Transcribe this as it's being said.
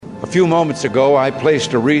A few moments ago, I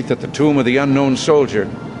placed a wreath at the tomb of the unknown soldier.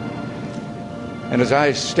 And as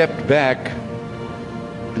I stepped back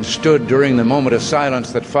and stood during the moment of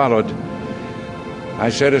silence that followed,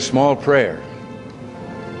 I said a small prayer.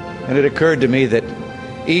 And it occurred to me that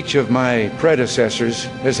each of my predecessors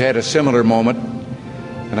has had a similar moment,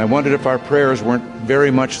 and I wondered if our prayers weren't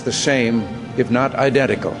very much the same, if not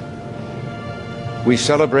identical. We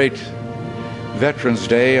celebrate Veterans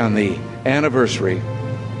Day on the anniversary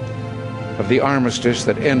of the armistice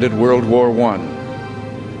that ended World War I,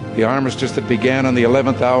 the armistice that began on the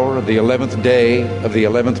 11th hour of the 11th day of the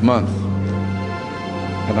 11th month.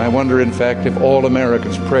 And I wonder, in fact, if all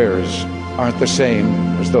Americans' prayers aren't the same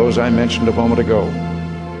as those I mentioned a moment ago.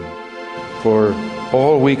 For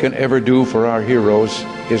all we can ever do for our heroes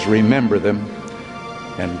is remember them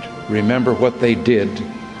and remember what they did,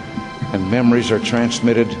 and memories are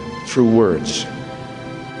transmitted through words.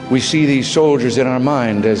 We see these soldiers in our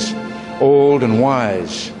mind as old and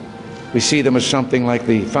wise. We see them as something like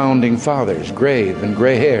the founding fathers, grave and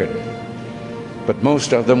gray-haired. But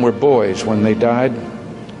most of them were boys when they died,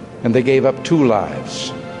 and they gave up two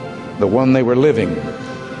lives, the one they were living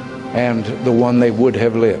and the one they would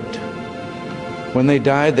have lived. When they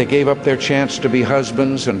died, they gave up their chance to be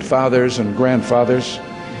husbands and fathers and grandfathers.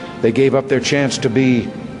 They gave up their chance to be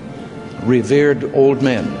revered old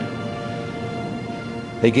men.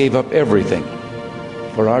 They gave up everything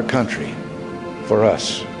for our country, for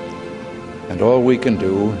us. And all we can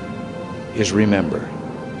do is remember.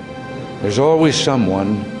 There's always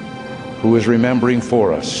someone who is remembering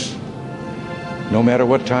for us. No matter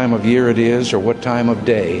what time of year it is or what time of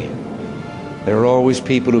day, there are always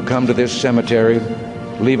people who come to this cemetery,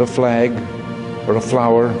 leave a flag or a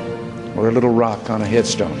flower or a little rock on a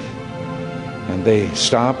headstone, and they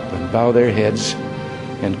stop and bow their heads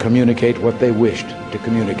and communicate what they wished to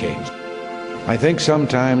communicate. I think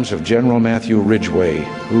sometimes of General Matthew Ridgway,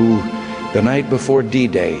 who, the night before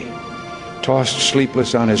D-Day, tossed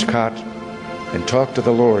sleepless on his cot and talked to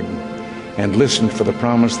the Lord and listened for the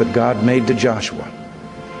promise that God made to Joshua.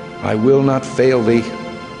 I will not fail thee,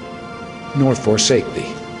 nor forsake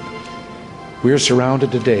thee. We are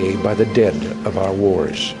surrounded today by the dead of our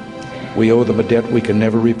wars. We owe them a debt we can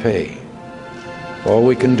never repay. All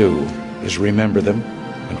we can do is remember them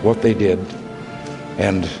and what they did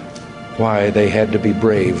and why they had to be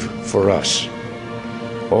brave for us.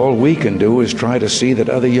 All we can do is try to see that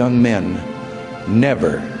other young men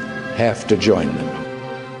never have to join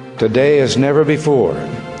them. Today, as never before,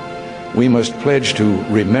 we must pledge to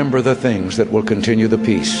remember the things that will continue the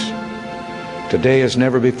peace. Today, as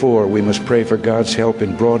never before, we must pray for God's help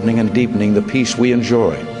in broadening and deepening the peace we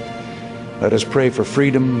enjoy. Let us pray for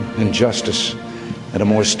freedom and justice and a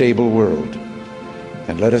more stable world.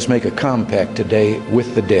 And let us make a compact today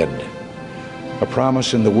with the dead, a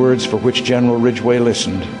promise in the words for which General Ridgway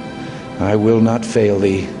listened: I will not fail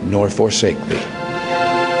thee nor forsake thee.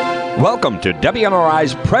 Welcome to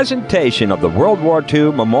WMRI's presentation of the World War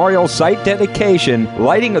II Memorial Site dedication,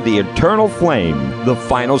 Lighting of the Eternal Flame, The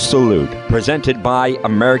Final Salute, presented by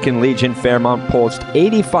American Legion Fairmount Post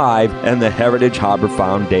 85 and the Heritage Harbor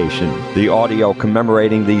Foundation. The audio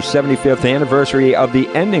commemorating the 75th anniversary of the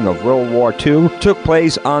ending of World War II took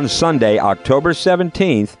place on Sunday, October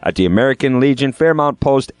 17th at the American Legion Fairmount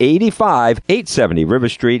Post 85, 870 River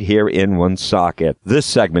Street here in Woonsocket. This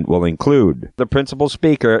segment will include the principal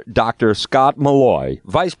speaker, Dr. Scott Malloy,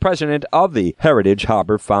 Vice President of the Heritage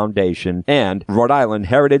Harbor Foundation and Rhode Island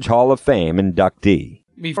Heritage Hall of Fame inductee.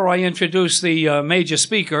 Before I introduce the major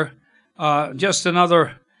speaker, just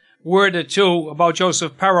another word or two about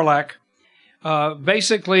Joseph Paralak.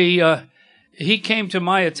 Basically, he came to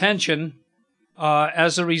my attention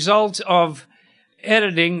as a result of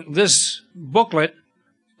editing this booklet,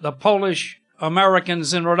 The Polish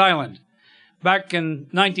Americans in Rhode Island. Back in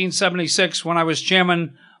 1976, when I was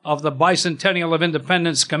chairman of the Bicentennial of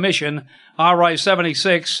Independence Commission, RI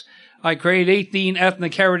 76, I created 18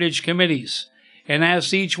 ethnic heritage committees and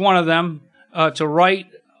asked each one of them to write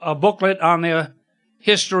a booklet on their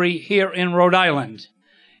history here in Rhode Island.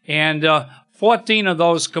 And 14 of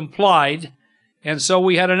those complied, and so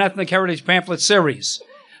we had an ethnic heritage pamphlet series.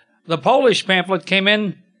 The Polish pamphlet came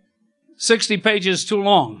in 60 pages too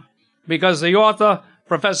long because the author,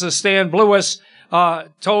 Professor Stan Blewis,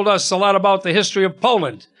 told us a lot about the history of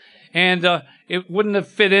Poland, and it wouldn't have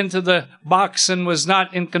fit into the box and was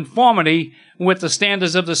not in conformity with the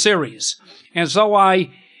standards of the series. And so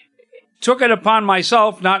I took it upon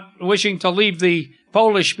myself, not wishing to leave the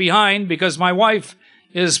Polish behind because my wife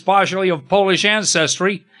is partially of Polish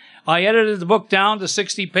ancestry. I edited the book down to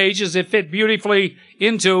 60 pages. It fit beautifully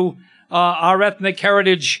into our ethnic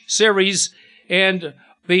heritage series, and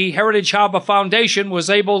the Heritage Harbor Foundation was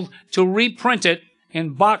able to reprint it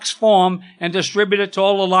in box form and distribute it to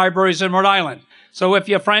all the libraries in Rhode Island. So if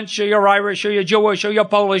you're French or you're Irish or you're Jewish or you're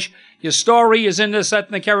Polish, your story is in this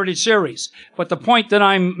Ethnic Heritage series. But the point that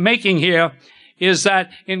I'm making here is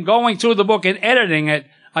that in going through the book and editing it,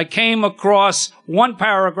 I came across one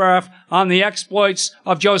paragraph on the exploits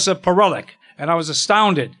of Joseph Perillik, and I was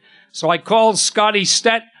astounded. So I called Scotty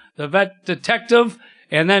Stett, the vet detective,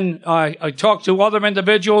 and then I talked to other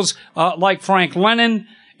individuals like Frank Lennon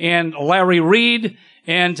and Larry Reed,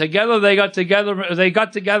 and together they got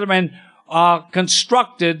together and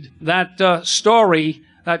constructed that story,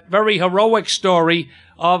 that very heroic story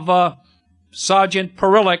of Sergeant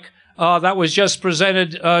Perillik that was just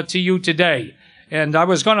presented to you today. And I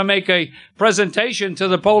was going to make a presentation to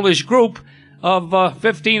the Polish group of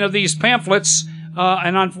 15 of these pamphlets,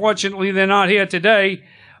 and unfortunately they're not here today.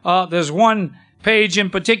 There's one page in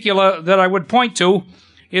particular that I would point to.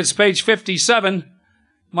 It's page 57.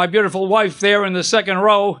 My beautiful wife there in the second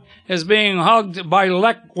row is being hugged by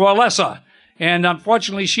Lech Walesa. And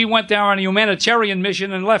unfortunately, she went there on a humanitarian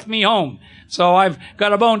mission and left me home. So I've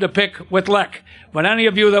got a bone to pick with Lech. But any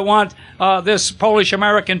of you that want this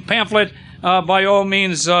Polish-American pamphlet, by all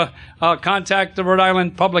means, contact the Rhode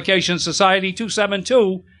Island Publication Society,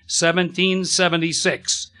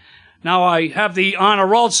 272-1776. Now, I have the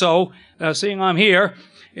honor also, seeing I'm here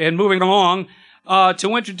and moving along,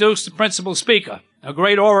 to introduce the principal speaker, a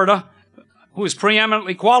great orator who is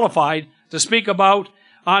preeminently qualified to speak about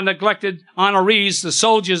our neglected honorees, the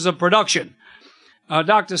soldiers of production.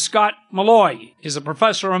 Dr. Scott Malloy is a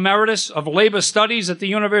professor emeritus of labor studies at the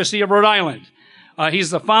University of Rhode Island.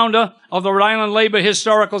 He's the founder of the Rhode Island Labor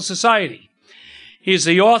Historical Society. He's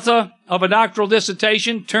the author of a doctoral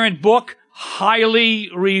dissertation turned book,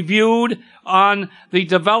 highly reviewed, on the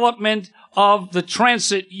development of the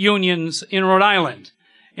transit unions in Rhode Island.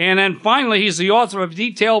 And then finally, he's the author of a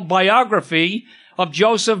detailed biography of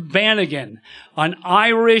Joseph Bannigan, an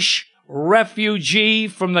Irish refugee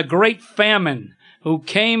from the Great Famine who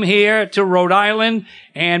came here to Rhode Island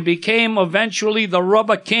and became eventually the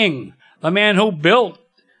Rubber King, the man who built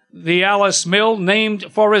the Alice Mill named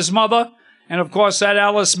for his mother. And of course, that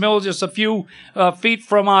Alice Mill, just a few feet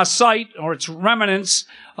from our site, or its remnants,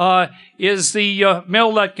 is the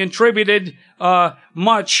mill that contributed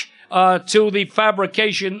much to the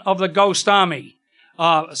fabrication of the Ghost Army.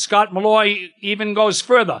 Scott Malloy even goes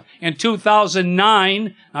further. In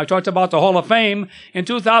 2009, I talked about the Hall of Fame. In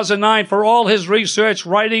 2009, for all his research,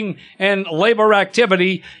 writing, and labor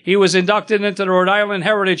activity, he was inducted into the Rhode Island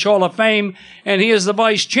Heritage Hall of Fame, and he is the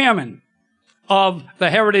vice chairman of the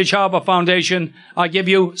Heritage Harbor Foundation. I give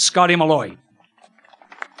you Scotty Malloy.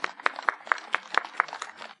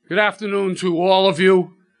 Good afternoon to all of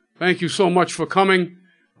you. Thank you so much for coming.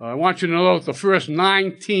 I want you to know that the first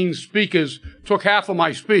 19 speakers took half of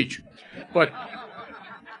my speech. But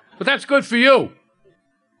that's good for you.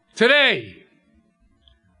 Today,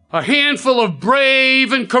 a handful of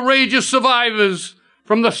brave and courageous survivors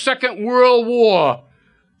from the Second World War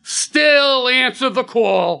still answer the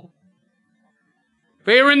call.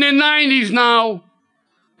 They are in their 90s now.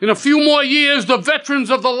 In a few more years, the veterans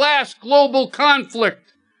of the last global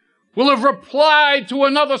conflict will have replied to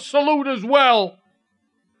another salute as well.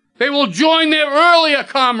 They will join their earlier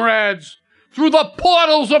comrades through the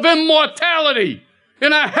portals of immortality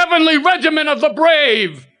in a heavenly regiment of the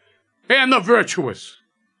brave and the virtuous.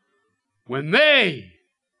 When they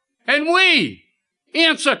and we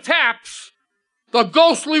answer taps, the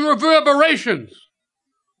ghostly reverberations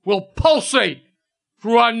will pulsate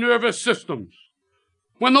through our nervous systems.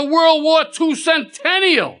 When the World War II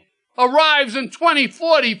centennial arrives in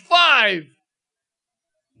 2045,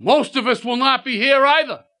 most of us will not be here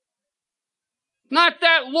either. Not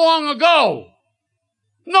that long ago,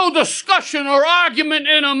 no discussion or argument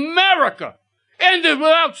in America ended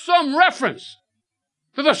without some reference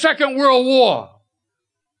to the Second World War.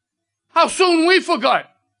 How soon we forgot.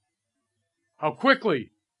 How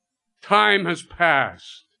quickly time has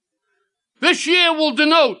passed. This year will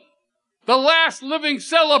denote the last living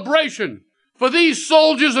celebration for these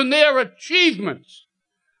soldiers and their achievements.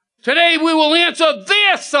 Today we will answer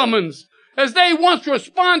their summons as they once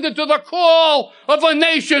responded to the call of a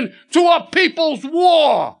nation to a people's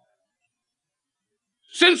war.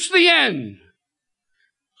 Since the end,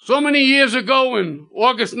 so many years ago in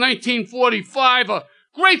August 1945, a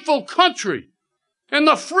grateful country and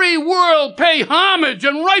the free world pay homage,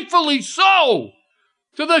 and rightfully so,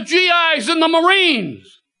 to the GIs and the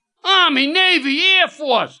Marines, Army, Navy, Air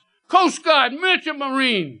Force, Coast Guard, Merchant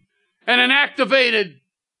Marine, and an activated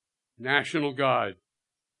National Guard.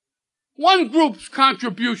 One group's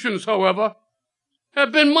contributions, however,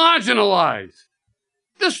 have been marginalized.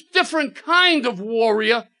 This different kind of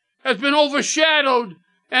warrior has been overshadowed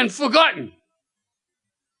and forgotten.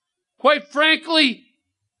 Quite frankly,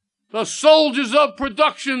 the soldiers of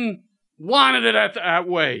production wanted it that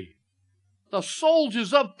way. The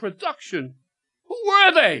soldiers of production? Who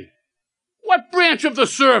were they? What branch of the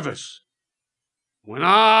service? When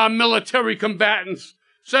our military combatants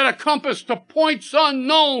set a compass to points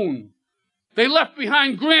unknown, they left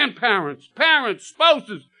behind grandparents, parents,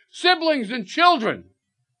 spouses, siblings, and children.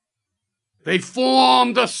 They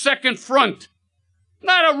formed a second front.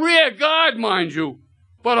 Not a rear guard, mind you,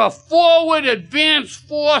 but a forward advance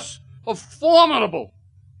force of formidable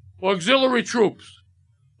auxiliary troops.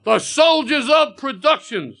 The soldiers of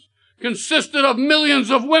productions consisted of millions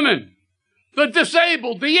of women, the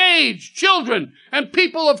disabled, the aged, children, and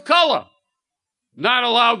people of color, not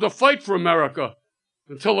allowed to fight for America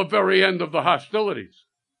until the very end of the hostilities.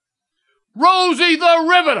 Rosie the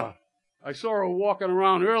Riveter. I saw her walking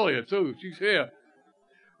around earlier, too. She's here.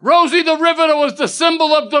 Rosie the Riveter was the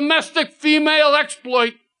symbol of domestic female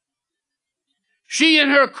exploit. She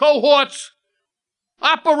and her cohorts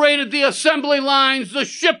operated the assembly lines, the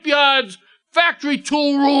shipyards, factory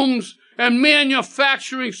tool rooms, and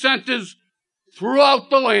manufacturing centers throughout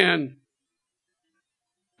the land.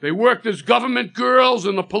 They worked as government girls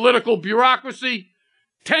in the political bureaucracy,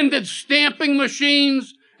 tended stamping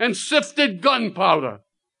machines, and sifted gunpowder.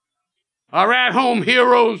 Our at-home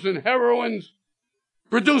heroes and heroines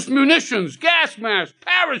produced munitions, gas masks,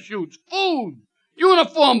 parachutes, food,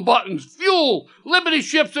 uniform buttons, fuel, Liberty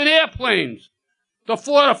ships, and airplanes to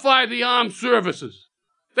fortify the armed services.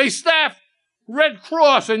 They staffed Red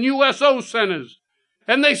Cross and USO centers,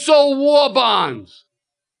 and they sold war bonds.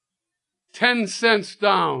 10 cents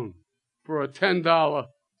down for a $10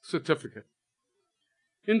 certificate.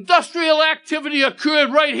 Industrial activity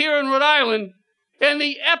occurred right here in Rhode Island, and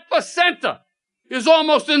the epicenter is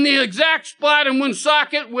almost in the exact spot in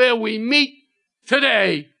Woonsocket where we meet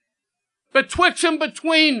today. Betwixt and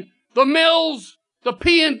between the mills, the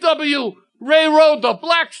P&W Railroad, the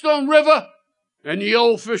Blackstone River, and the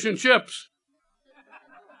old fish and chips.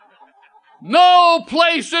 No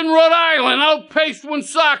place in Rhode Island outpaced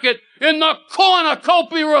Woonsocket in the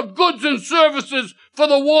cornucopia of goods and services for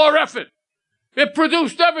the war effort. It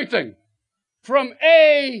produced everything from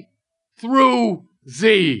A through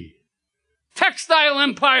Z. Textile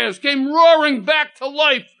empires came roaring back to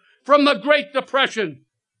life from the Great Depression.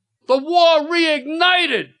 The war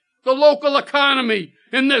reignited the local economy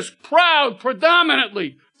in this proud,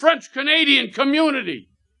 predominantly French-Canadian community,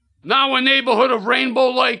 now a neighborhood of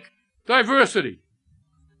rainbow-like diversity.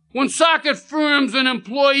 Woonsocket firms and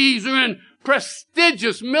employees earn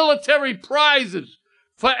prestigious military prizes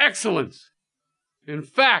for excellence. In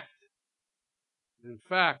fact,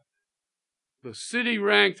 the city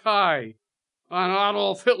ranked high on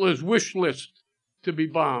Adolf Hitler's wish list to be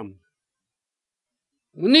bombed.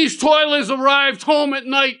 When these toilers arrived home at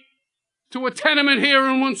night to a tenement here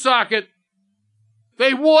in Woonsocket,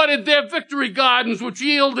 they watered their victory gardens, which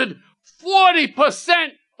yielded 40%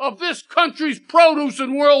 of this country's produce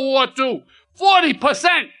in World War II.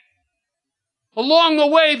 40%! Along the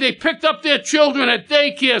way, they picked up their children at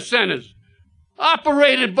daycare centers,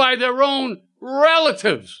 operated by their own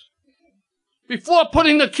relatives. Before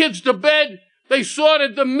putting the kids to bed, they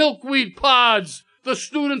sorted the milkweed pods the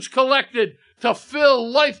students collected to fill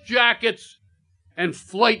life jackets and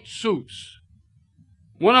flight suits.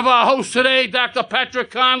 One of our hosts today, Dr.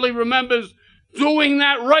 Patrick Conley, remembers doing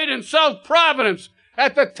that right in South Providence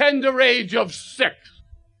at the tender age of 6.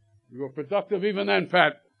 You were productive even then,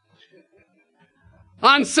 Pat.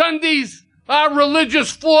 On Sundays, our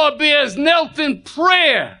religious forebears knelt in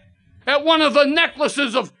prayer at one of the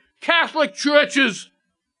necklaces of Catholic churches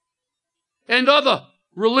and other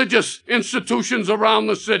religious institutions around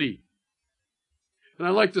the city. And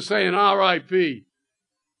I'd like to say an R.I.P.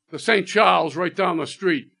 to St. Charles right down the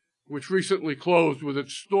street, which recently closed with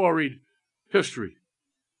its storied history.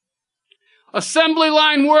 Assembly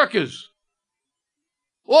line workers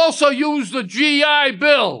also used the GI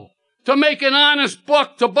Bill to make an honest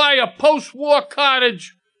buck to buy a post-war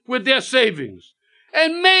cottage with their savings.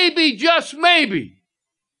 And maybe, just maybe,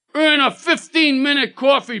 earn a 15-minute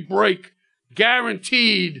coffee break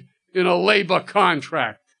guaranteed in a labor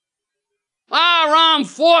contract. Our armed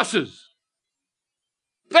forces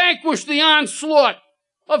vanquished the onslaught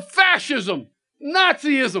of fascism,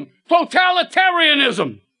 Nazism,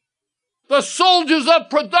 totalitarianism. The soldiers of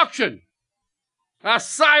production, our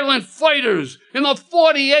silent fighters in the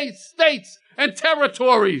 48 states and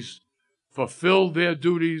territories, fulfilled their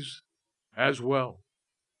duties as well.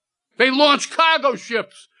 They launched cargo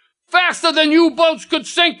ships, faster than U-boats could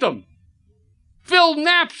sink them, filled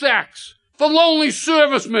knapsacks for lonely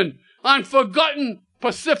servicemen on forgotten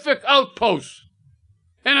Pacific outposts,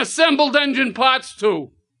 and assembled engine parts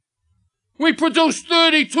too. We produced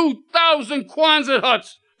 32,000 Quonset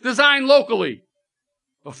huts designed locally,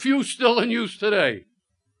 a few still in use today.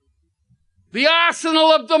 The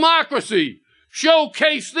arsenal of democracy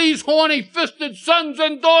showcased these horny-fisted sons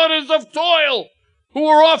and daughters of toil who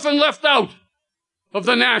were often left out of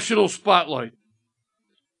the national spotlight.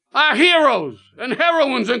 Our heroes and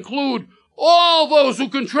heroines include all those who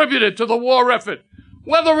contributed to the war effort,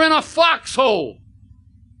 whether in a foxhole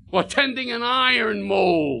or tending an iron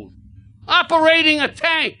mold, operating a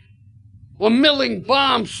tank or milling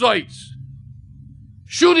bomb sites,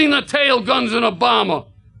 shooting the tail guns in a bomber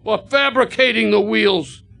or fabricating the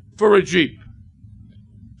wheels for a Jeep.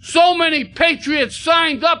 So many patriots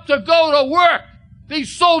signed up to go to work.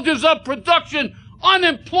 These soldiers of production,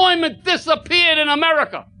 unemployment disappeared in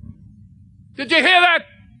America. Did you hear that?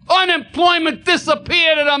 Unemployment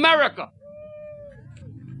disappeared in America.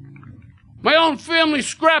 My own family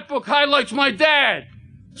scrapbook highlights my dad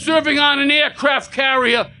serving on an aircraft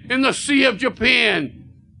carrier in the Sea of Japan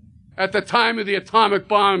at the time of the atomic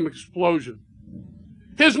bomb explosion.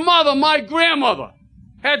 His mother, my grandmother,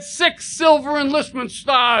 had 6 silver enlistment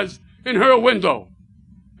stars in her window.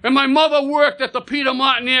 And my mother worked at the Peter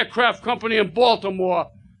Martin Aircraft Company in Baltimore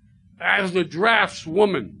as the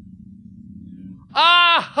draftswoman.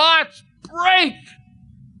 Our hearts break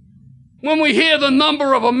when we hear the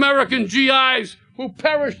number of American GIs who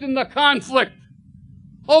perished in the conflict.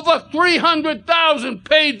 Over 300,000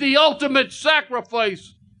 paid the ultimate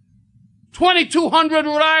sacrifice. 2,200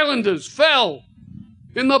 Rhode Islanders fell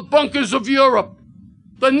in the bunkers of Europe,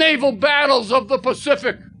 the naval battles of the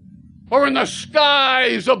Pacific, or in the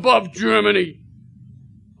skies above Germany.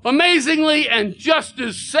 Amazingly, and just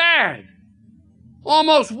as sad,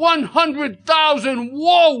 almost 100,000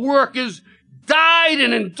 war workers died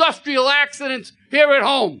in industrial accidents here at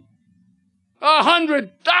home.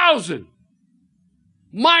 100,000!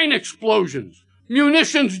 Mine explosions,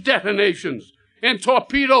 munitions detonations, and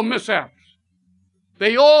torpedo mishaps.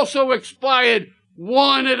 They also expired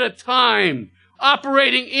one at a time,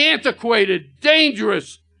 operating antiquated,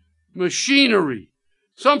 dangerous machinery,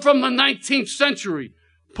 some from the 19th century,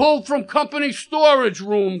 pulled from company storage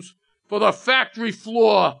rooms for the factory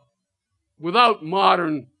floor without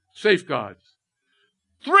modern safeguards.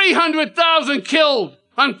 300,000 killed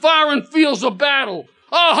on foreign fields of battle,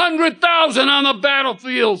 100,000 on the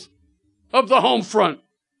battlefields of the home front.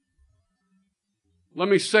 Let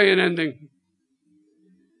me say an ending.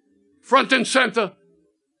 Front and center,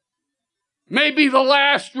 maybe the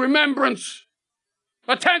last remembrance.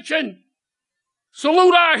 Attention!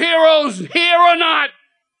 Salute our heroes, here or not,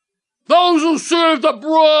 those who served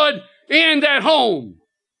abroad and at home.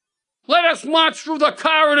 Let us march through the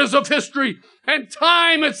corridors of history and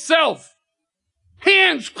time itself.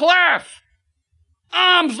 Hands clasped,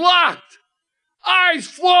 arms locked, eyes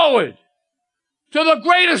forward, to the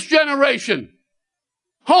greatest generation,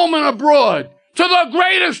 home and abroad. To the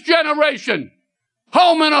greatest generation,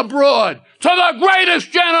 home and abroad. To the greatest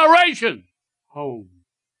generation, home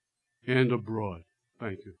and abroad.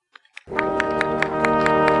 Thank you.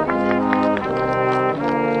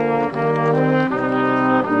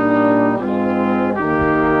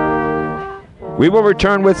 We will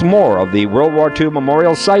return with more of the World War II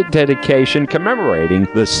Memorial Site dedication commemorating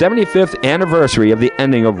the 75th anniversary of the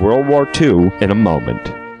ending of World War II in a moment.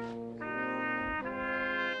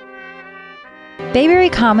 Bayberry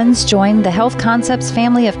Commons joined the Health Concepts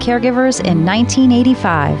family of caregivers in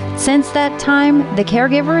 1985. Since that time, the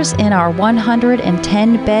caregivers in our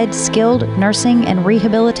 110-bed skilled nursing and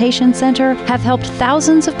rehabilitation center have helped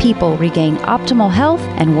thousands of people regain optimal health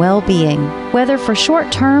and well-being. Whether for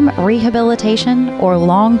short-term rehabilitation or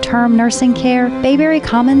long-term nursing care, Bayberry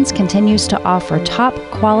Commons continues to offer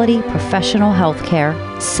top-quality professional health care.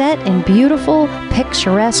 Set in beautiful,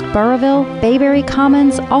 picturesque Burrillville, Bayberry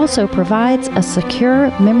Commons also provides a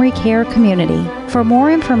secure memory care community. For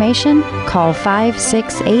more information, call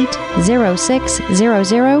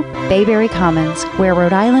 568-0600 Bayberry Commons, where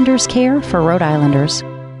Rhode Islanders care for Rhode Islanders.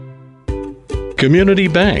 Community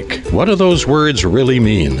Bank. What do those words really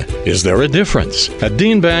mean? Is there a difference? At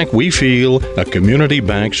Dean Bank, we feel a community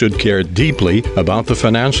bank should care deeply about the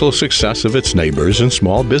financial success of its neighbors and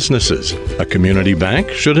small businesses. A community bank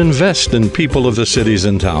should invest in people of the cities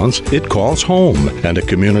and towns it calls home. And a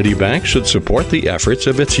community bank should support the efforts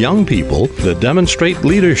of its young people that demonstrate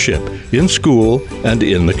leadership in school and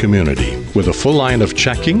in the community. With a full line of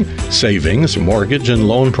checking, savings, mortgage, and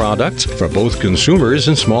loan products for both consumers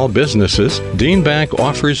and small businesses, Dean Bank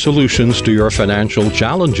offers solutions to your financial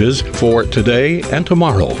challenges for today and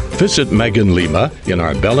tomorrow. Visit Megan Lima in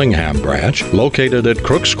our Bellingham branch, located at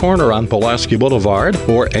Crooks Corner on Pulaski Boulevard,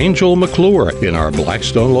 or Angel McClure in our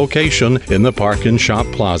Blackstone location in the Park and Shop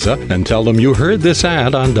Plaza, and tell them you heard this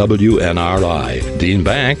ad on WNRI. Dean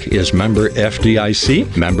Bank is member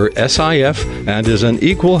FDIC, member SIF, and is an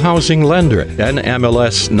equal housing lender,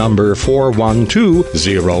 NMLS number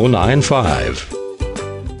 412095.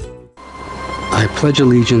 I pledge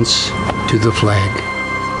allegiance to the flag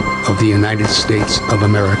of the United States of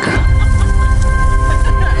America.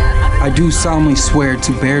 I do solemnly swear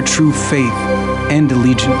to bear true faith and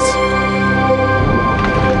allegiance.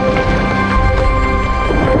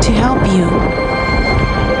 To help you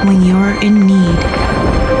when you're in need.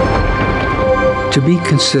 To be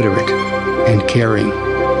considerate and caring,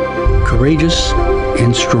 courageous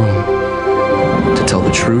and strong. To tell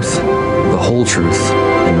the truth, the whole truth,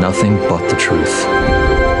 and nothing but the truth.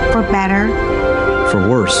 For better. For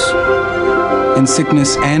worse. In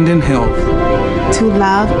sickness and in health. To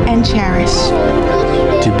love and cherish.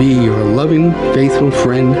 To be your loving, faithful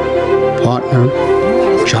friend, partner,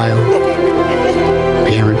 child,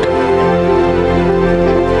 parent,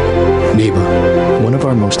 neighbor. One of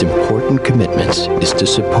our most important commitments is to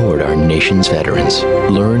support our nation's veterans.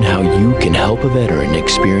 Learn how you can help a veteran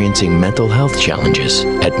experiencing mental health challenges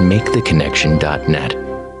at maketheconnection.net.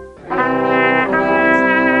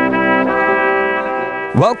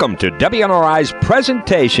 Welcome to WNRI's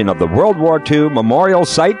presentation of the World War II Memorial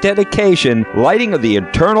Site Dedication, Lighting of the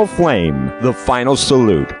Eternal Flame, The Final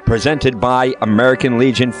Salute, presented by American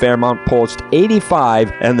Legion Fairmount Post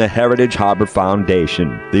 85 and the Heritage Harbor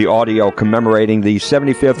Foundation. The audio commemorating the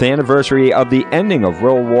 75th anniversary of the ending of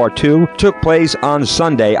World War II took place on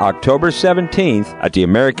Sunday, October 17th at the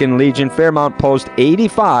American Legion Fairmount Post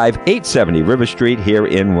 85, 870 River Street here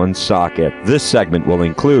in Woonsocket. This segment will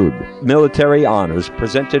include military honors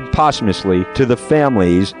presented posthumously to the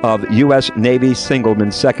families of U.S. Navy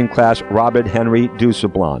Signalman Second Class Robert Henry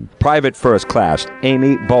Dusablon, Private First Class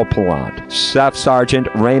Amy Beauplant, Staff Sergeant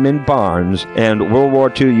Raymond Barnes, and World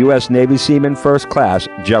War II U.S. Navy Seaman First Class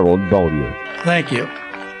Gerald Beaulieu. Thank you.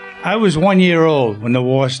 I was 1 year old when the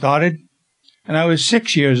war started, and I was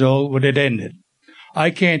 6 years old when it ended. I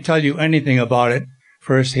can't tell you anything about it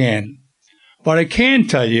firsthand, but I can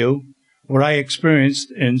tell you what I experienced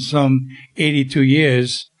in some 82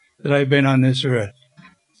 years that I've been on this earth.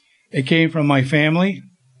 It came from my family,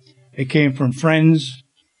 it came from friends,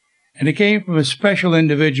 and it came from a special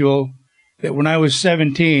individual that when I was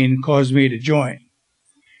 17 caused me to join.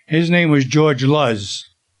 His name was George Luz.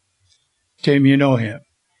 Tim, you know him,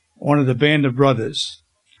 one of the Band of Brothers.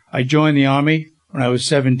 I joined the Army when I was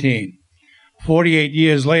 17. 48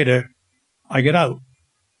 years later, I got out,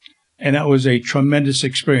 and that was a tremendous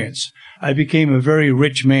experience. I became a very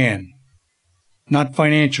rich man, not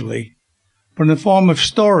financially, but in the form of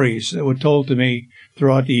stories that were told to me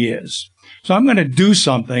throughout the years. So I'm going to do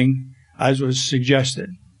something, as was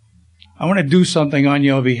suggested. I want to do something on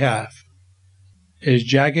your behalf. Is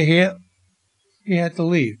Jagger here? He had to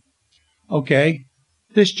leave. Okay,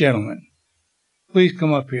 this gentleman, please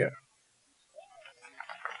come up here.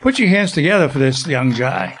 Put your hands together for this young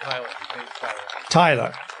guy.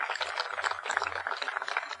 Tyler.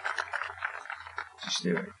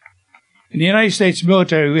 In the United States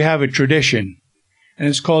military, we have a tradition, and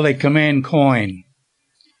it's called a command coin.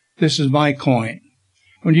 This is my coin.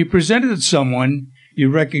 When you present it to someone, you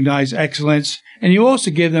recognize excellence, and you also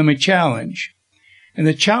give them a challenge. And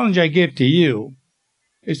the challenge I give to you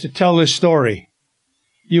is to tell this story.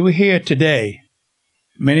 You were here today.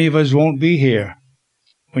 Many of us won't be here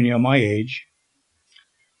when you're my age.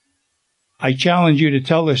 I challenge you to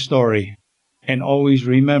tell this story and always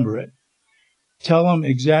remember it. Tell them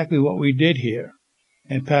exactly what we did here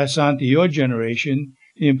and pass on to your generation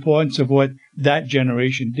the importance of what that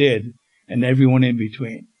generation did and everyone in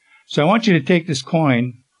between. So I want you to take this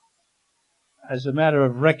coin as a matter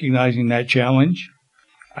of recognizing that challenge.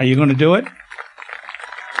 Are you going to do it?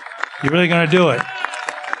 You're really going to do it?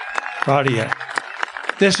 Proud of you.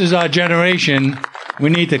 This is our generation we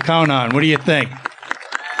need to count on. What do you think?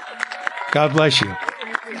 God bless you.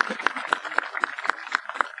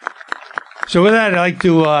 So with that, I'd like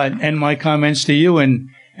to end my comments to you and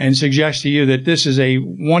suggest to you that this is a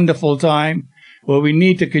wonderful time where we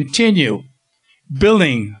need to continue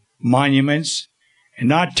building monuments and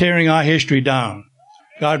not tearing our history down.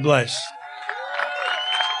 God bless.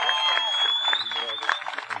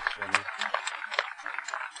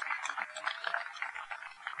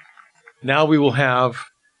 Now we will have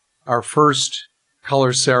our first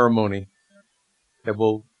color ceremony that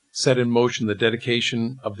will set in motion the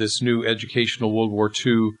dedication of this new educational World War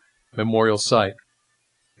II memorial site.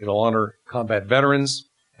 It'll honor combat veterans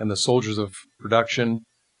and the soldiers of production,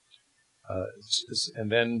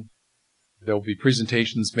 and then there will be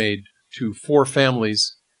presentations made to 4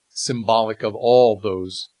 families symbolic of all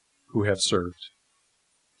those who have served.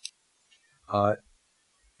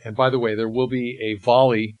 And by the way, there will be a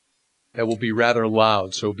volley that will be rather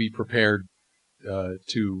loud, so be prepared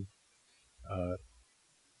to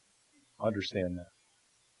understand that.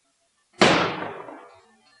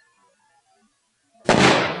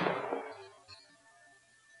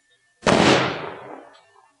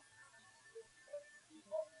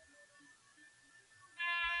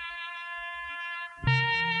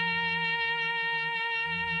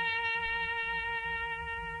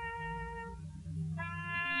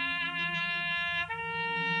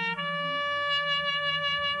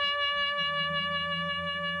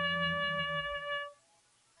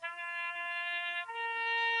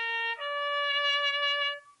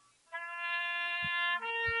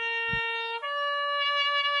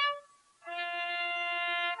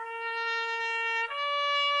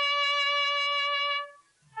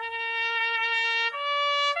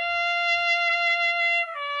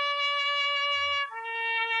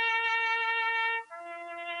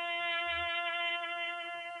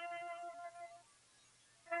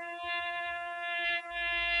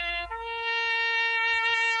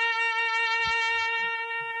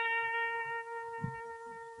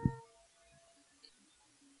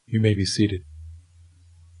 You may be seated.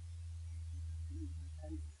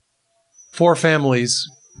 4 families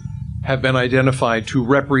have been identified to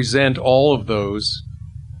represent all of those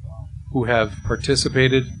who have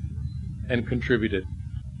participated and contributed.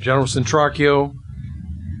 General Centracchio,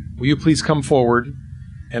 will you please come forward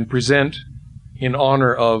and present in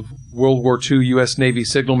honor of World War II U.S. Navy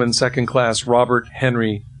Signalman Second Class Robert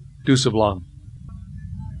Henry Duseblan,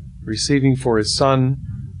 receiving for his son,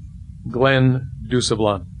 Glenn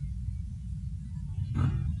Duseblan.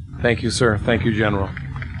 Thank you, sir. Thank you, General.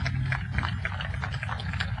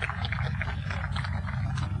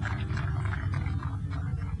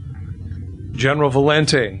 General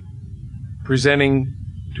Valente, presenting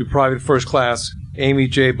to Private First Class Amy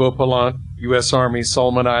J. Beaupalant, U.S. Army,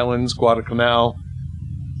 Solomon Islands, Guadalcanal,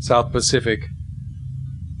 South Pacific.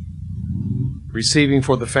 Receiving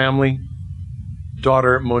for the family,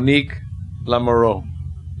 daughter Monique Lamoureux.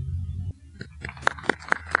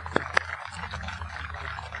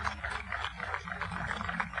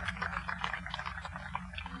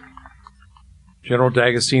 General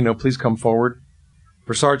D'Agostino, please come forward.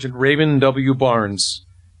 For Sergeant Raymond W. Barnes,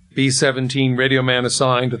 B-17 radio man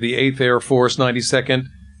assigned to the 8th Air Force 92nd,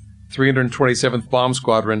 327th Bomb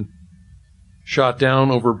Squadron, shot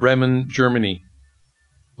down over Bremen, Germany,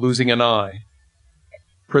 losing an eye.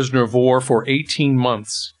 Prisoner of war for 18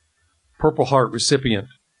 months. Purple Heart recipient.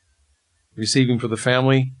 Receiving for the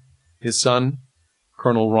family, his son,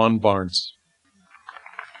 Colonel Ron Barnes.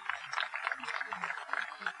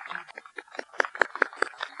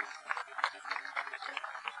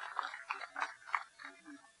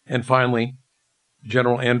 And finally,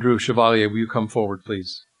 General Andrew Chevalier, will you come forward,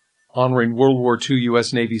 please? Honoring World War II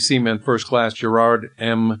U.S. Navy Seaman First Class Gerard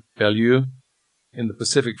M. Bellieu in the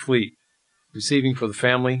Pacific Fleet, receiving for the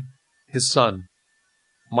family, his son,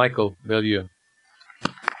 Michael Bellieu.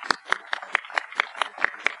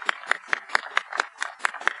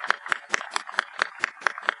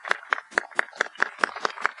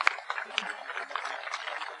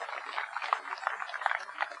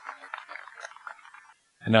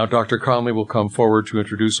 And now Dr. Conley will come forward to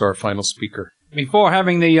introduce our final speaker. Before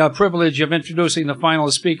having the privilege of introducing the final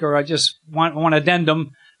speaker, I just want an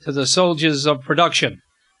addendum to the soldiers of production.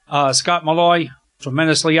 Scott Malloy,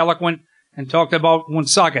 tremendously eloquent, and talked about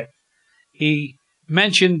Woonsocket. He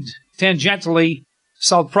mentioned tangentially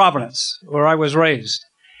South Providence, where I was raised.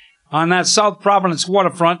 On that South Providence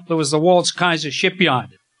waterfront, there was the Waltz Kaiser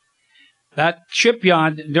shipyard. That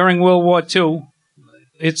shipyard, during World War II,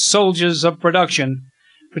 its soldiers of production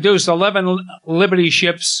produced 11 Liberty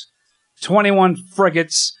ships, 21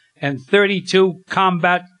 frigates, and 32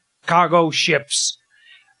 combat cargo ships.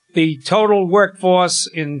 The total workforce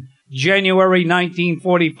in January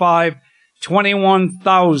 1945,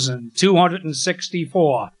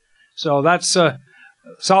 21,264. So that's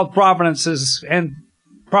South Providence's and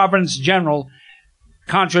Providence General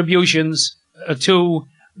contributions to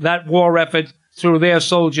that war effort through their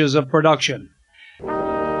soldiers of production.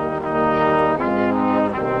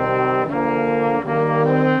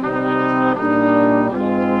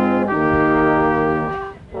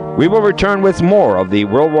 We will return with more of the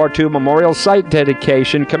World War II Memorial Site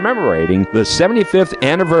dedication commemorating the 75th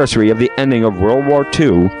anniversary of the ending of World War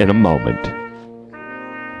II in a moment.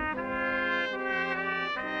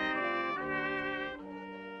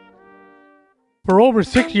 For over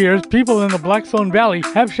 6 years, people in the Blackstone Valley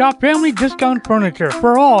have shopped Family Discount Furniture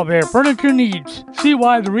for all their furniture needs. See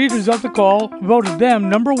why the readers of The Call voted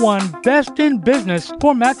them #1 best in business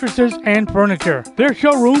for mattresses and furniture. Their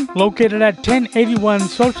showroom, located at 1081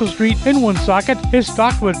 Social Street in Woonsocket, is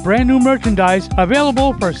stocked with brand new merchandise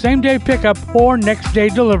available for same-day pickup or next-day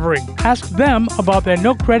delivery. Ask them about their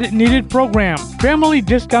no credit needed program. Family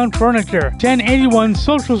Discount Furniture, 1081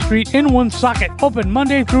 Social Street in Woonsocket. Open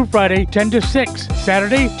Monday through Friday, 10 to 6.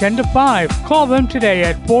 Saturday, 10 to 5. Call them today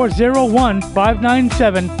at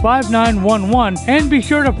 401-597-5911 and be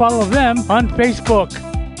sure to follow them on Facebook.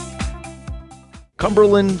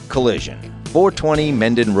 Cumberland Collision, 420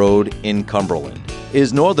 Mendon Road in Cumberland,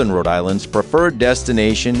 is Northern Rhode Island's preferred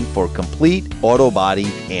destination for complete auto body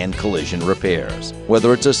and collision repairs.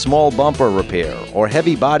 Whether it's a small bumper repair or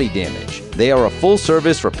heavy body damage, they are a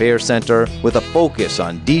full-service repair center with a focus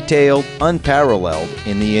on detail unparalleled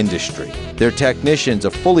in the industry. Their technicians are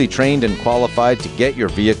fully trained and qualified to get your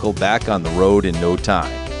vehicle back on the road in no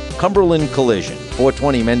time. Cumberland Collision,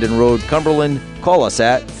 420 Mendon Road, Cumberland. Call us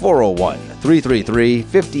at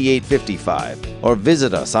 401-333-5855 or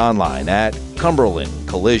visit us online at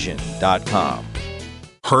cumberlandcollision.com.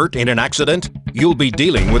 Hurt in an accident? You'll be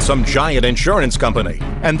dealing with some giant insurance company,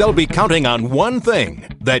 and they'll be counting on one thing: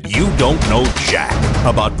 that you don't know jack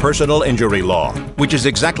about personal injury law, which is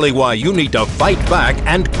exactly why you need to fight back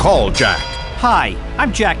and call Jack. Hi,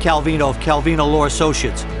 I'm Jack Calvino of Calvino Law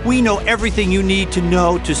Associates. We know everything you need to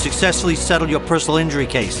know to successfully settle your personal injury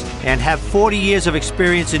case and have 40 years of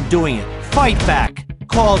experience in doing it. Fight back.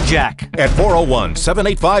 Call Jack at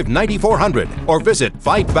 401-785-9400 or visit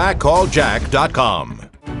fightbackcalljack.com.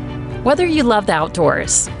 Whether you love the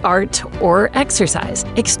outdoors, art, or exercise,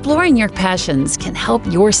 exploring your passions can help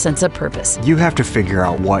your sense of purpose. You have to figure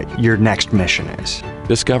out what your next mission is.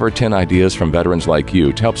 Discover 10 ideas from veterans like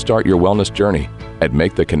you to help start your wellness journey at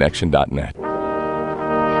maketheconnection.net.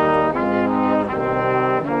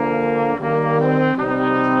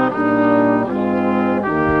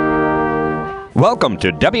 Welcome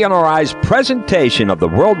to WNRI's presentation of the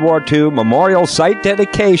World War II Memorial Site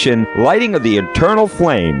dedication, Lighting of the Eternal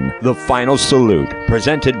Flame, the Final Salute,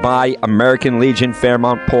 presented by American Legion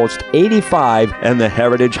Fairmount Post 85 and the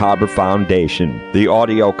Heritage Harbor Foundation. The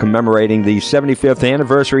audio commemorating the 75th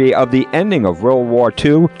anniversary of the ending of World War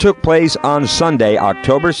II took place on Sunday,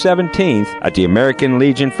 October 17th at the American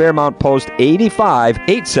Legion Fairmount Post 85,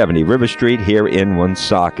 870 River Street here in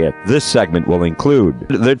Woonsocket. This segment will include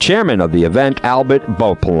the chairman of the event, Albert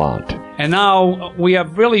Beaupellant. And now we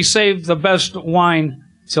have really saved the best wine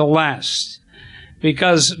till last,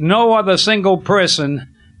 because no other single person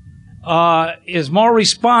is more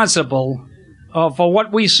responsible for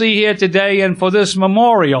what we see here today and for this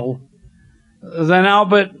memorial than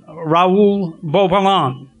Albert Raoul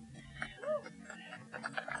Beaupellant.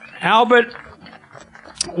 Albert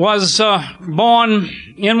was born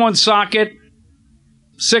in Woonsocket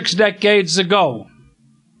 6 decades ago.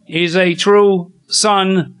 He's a true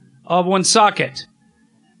son of Woonsocket.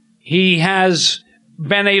 He has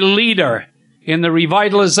been a leader in the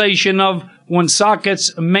revitalization of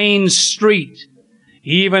Woonsocket's main street.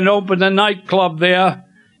 He even opened a nightclub there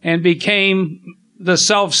and became the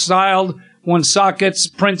self-styled Woonsocket's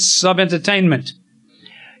Prince of Entertainment.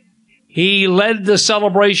 He led the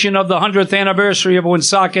celebration of the 100th anniversary of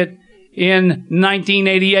Woonsocket in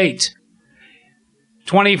 1988.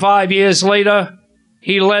 25 years later,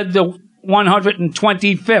 he led the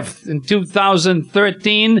 125th in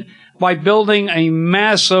 2013 by building a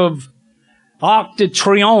massive Arc de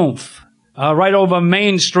Triomphe right over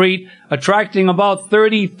Main Street, attracting about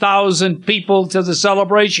 30,000 people to the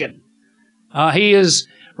celebration. He is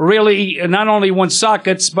really not only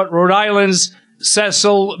Woonsocket's, but Rhode Island's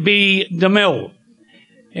Cecil B. DeMille.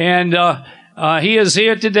 And he is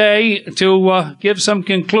here today to give some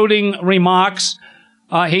concluding remarks.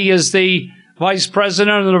 He is the Vice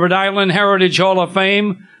President of the Rhode Island Heritage Hall of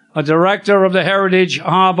Fame, a Director of the Heritage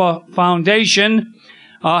Harbor Foundation.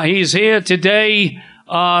 He's here today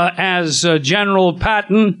as General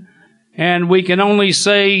Patton, and we can only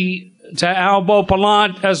say to Al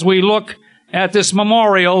Beaupellant as we look at this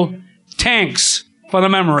memorial, thanks for the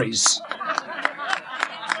memories.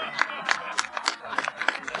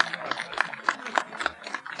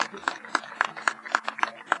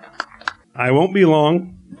 I won't be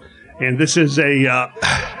long. And this is a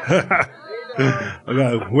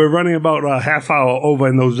Okay, we're running about a half hour over,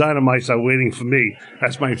 and those dynamites are waiting for me.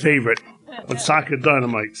 That's my favorite. Woonsocket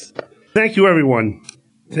dynamites. Thank you, everyone.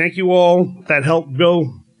 Thank you all that helped build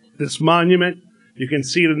this monument. You can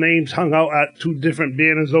see the names hung out at 2 different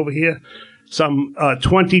banners over here. Some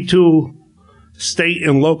 22 state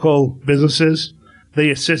and local businesses. They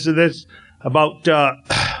assisted us. About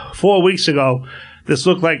 4 weeks ago, this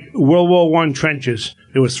looked like World War I trenches.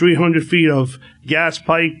 There was 300 feet of gas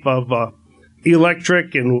pipe, of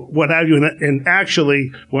electric, and what have you. And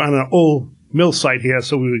actually, we're on an old mill site here,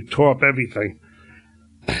 so we tore up everything.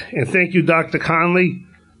 And thank you, Dr. Conley,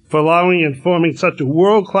 for allowing and forming such a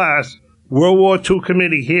world-class World War II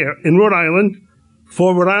committee here in Rhode Island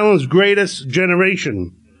for Rhode Island's greatest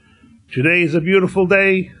generation. Today is a beautiful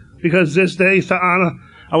day because this day is to honor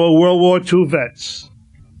our World War II vets.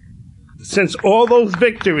 Since all those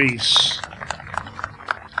victories,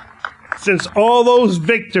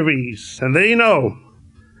 and they know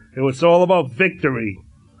it was all about victory,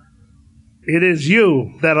 it is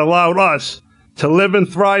you that allowed us to live and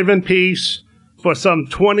thrive in peace for some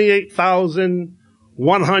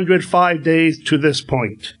 28,105 days to this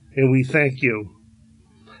point. And we thank you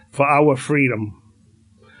for our freedom.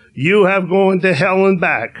 You have gone to hell and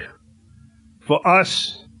back for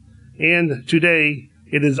us, and today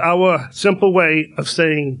it is our simple way of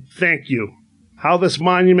saying thank you. How this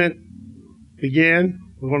monument began,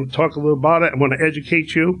 we're going to talk a little about it. I'm going to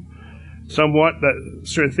educate you somewhat, that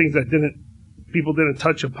certain things that people didn't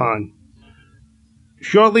touch upon.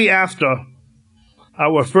 Shortly after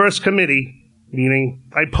our first committee meeting,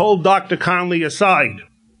 I pulled Dr. Conley aside,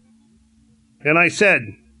 and I said,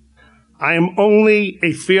 I am only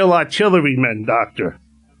a field artilleryman, doctor.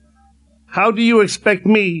 How do you expect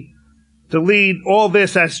me to lead all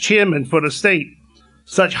this as chairman for the state,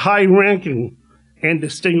 such high-ranking and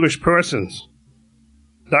distinguished persons?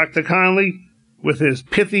 Dr. Conley, with his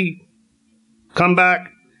pithy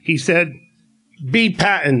comeback, he said, be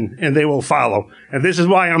Patton, and they will follow. And this is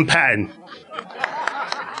why I'm Patton.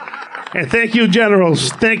 And thank you,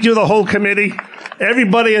 generals. Thank you, the whole committee.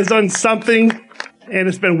 Everybody has done something, and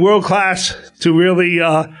it's been world-class to really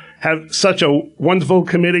have such a wonderful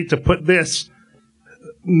committee to put this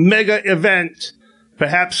mega event,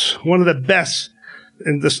 perhaps one of the best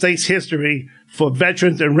in the state's history, for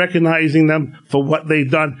veterans and recognizing them for what they've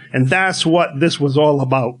done. And that's what this was all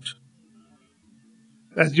about.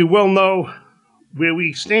 As you well know, where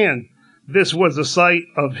we stand, this was the site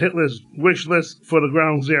of Hitler's wish list for the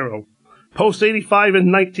ground zero. Post-85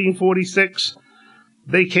 in 1946,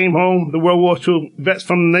 they came home, the World War II vets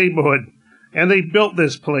from the neighborhood, and they built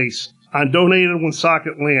this place on donated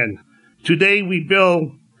Woonsocket land. Today we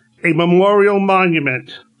build a memorial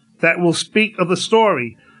monument that will speak of the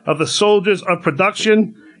story of the soldiers of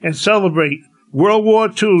production and celebrate World War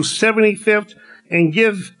II's 75th and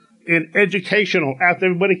give an educational, after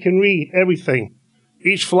everybody can read everything.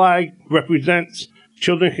 Each flag represents,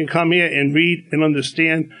 children can come here and read and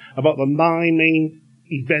understand about the 9 main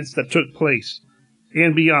events that took place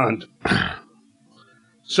and beyond.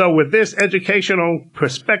 So with this educational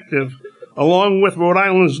perspective, along with Rhode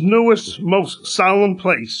Island's newest, most solemn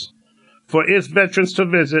place for its veterans to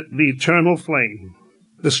visit, the Eternal Flame.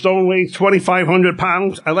 The stone weighs 2,500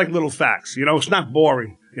 pounds. I like little facts. It's not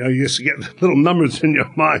boring. You just get little numbers in your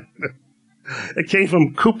mind. It came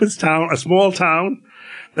from Cooperstown, a small town.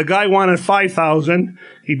 The guy wanted 5,000.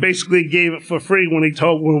 He basically gave it for free when we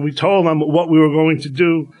told him what we were going to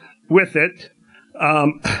do with it.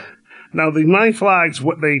 Now, the 9 flags,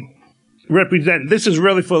 what they represent, this is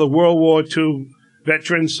really for the World War II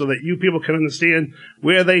veterans so that you people can understand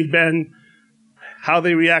where they've been, how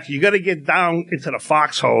they react. You got to get down into the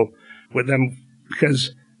foxhole with them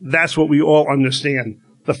because that's what we all understand.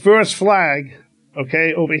 The first flag,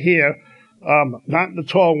 okay, over here, not the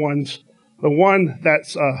tall ones, the one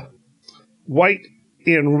that's white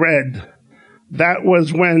and red, that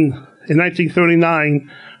was when, in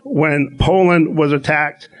 1939, when Poland was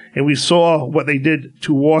attacked and we saw what they did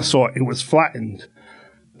to Warsaw. It was flattened.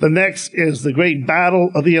 The next is the Great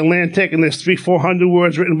Battle of the Atlantic, and there's 300-400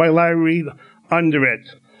 words written by Larry Reed under it.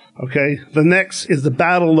 Okay. The next is the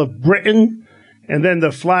Battle of Britain, and then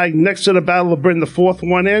the flag next to the Battle of Britain, the fourth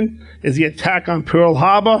one in, is the attack on Pearl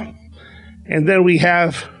Harbor. And then we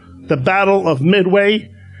have the Battle of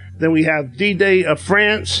Midway. Then we have D-Day of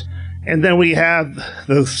France. And then we have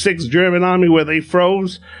the 6th German Army where they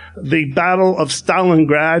froze, the Battle of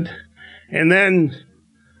Stalingrad. And then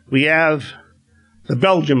we have the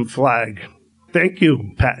Belgium flag. Thank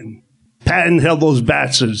you, Patton. Patton held those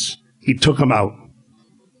bastards. He took them out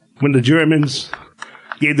when the Germans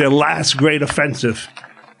gave their last great offensive.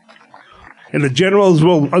 and the generals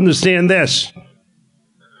will understand this.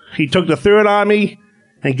 He took the Third Army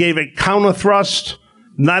and gave it counter thrust,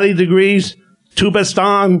 90 degrees, to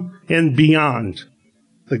Bastogne and beyond.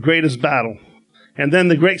 The greatest battle. And then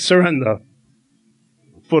the great surrender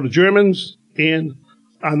for the Germans and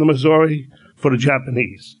on the Missouri for the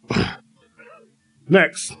Japanese.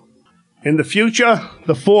 Next, in the future,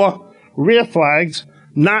 the 4 rear flags,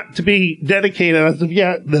 not to be dedicated as of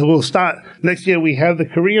yet, that will start next year. We have the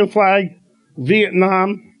Korean flag,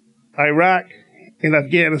 Vietnam, Iraq, and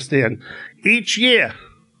Afghanistan. Each year,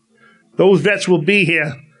 those vets will be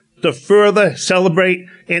here to further celebrate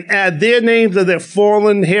and add their names of their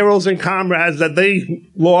fallen heroes and comrades that they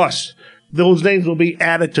lost. Those names will be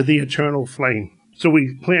added to the eternal flame. So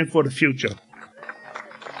we plan for the future.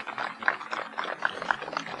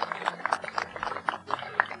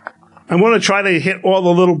 I want to try to hit all the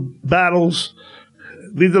little battles.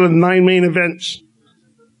 These are the 9 main events.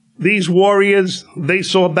 These warriors, they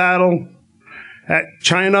saw battle at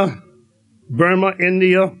China, Burma,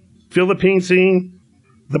 India, Philippine scene,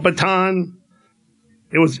 the Bataan.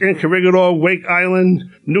 It was in Corregidor, Wake Island,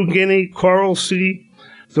 New Guinea, Coral Sea,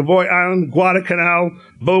 Savoy Island, Guadalcanal,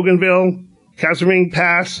 Bougainville, Kasserine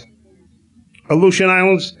Pass, Aleutian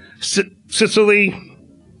Islands, Sicily,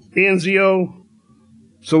 Anzio,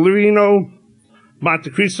 Salerno,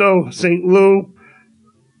 Monte Cristo, St. Lou,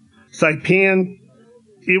 Saipan,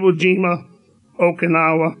 Iwo Jima,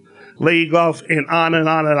 Okinawa, Leyte Gulf, and on and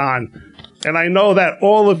on and on. And I know that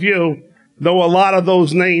all of you know a lot of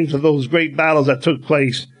those names of those great battles that took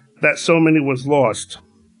place, that so many was lost.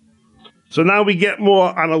 So now we get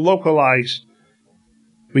more on a localized.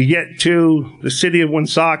 We get to the city of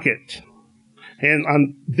Woonsocket. And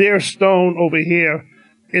on their stone over here,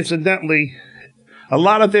 incidentally, a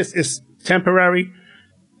lot of this is temporary.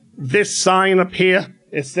 This sign up here,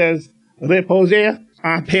 it says, Reposer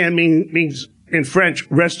en paix, means in French,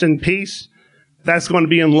 rest in peace. That's going to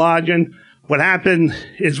be enlarging. What happened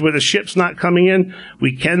is with the ships not coming in,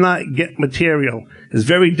 we cannot get material. It's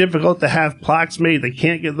very difficult to have plaques made. They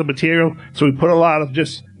can't get the material, so we put a lot of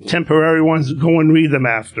just temporary ones. Go and read them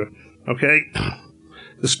after. Okay?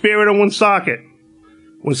 The spirit of Woonsocket.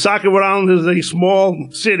 Woonsocket, Rhode Island is a small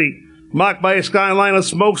city marked by a skyline of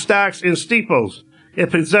smokestacks and steeples.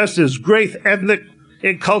 It possesses great ethnic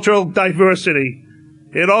and cultural diversity.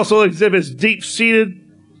 It also exhibits deep-seated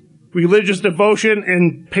religious devotion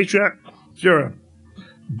and patriotic.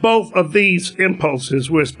 Both of these impulses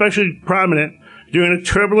were especially prominent during the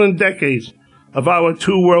turbulent decades of our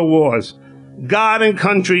 2 world wars. God and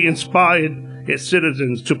country inspired its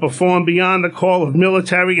citizens to perform beyond the call of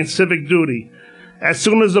military and civic duty. As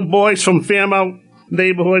soon as the boys from Fairmount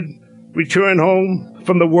neighborhood returned home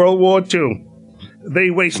from the World War II, they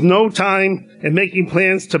waste no time in making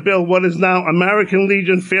plans to build what is now American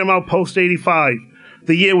Legion Fairmount Post 85.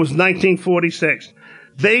 The year was 1946.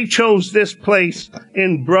 They chose this place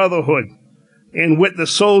in brotherhood and with the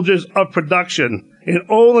soldiers of production, an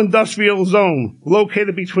old industrial zone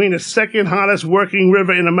located between the second hottest working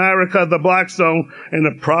river in America, the Blackstone, and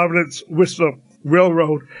the Providence-Whistler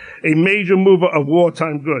Railroad, a major mover of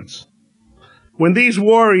wartime goods. When these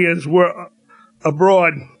warriors were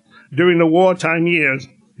abroad during the wartime years,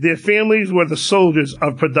 their families were the soldiers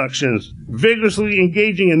of productions, vigorously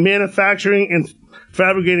engaging in manufacturing and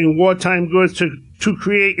fabricating wartime goods to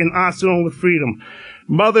create an arsenal of freedom.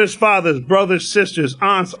 Mothers, fathers, brothers, sisters,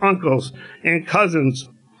 aunts, uncles, and cousins,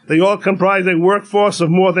 they all comprise a workforce of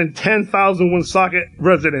more than 10,000 Woonsocket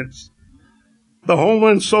residents. The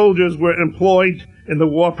homeland soldiers were employed in the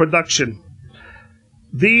war production.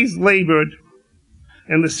 These labored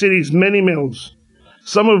in the city's many mills,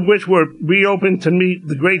 some of which were reopened to meet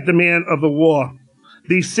the great demand of the war.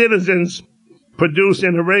 These citizens produced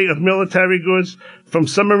an array of military goods, from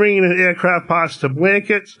submarine and aircraft parts to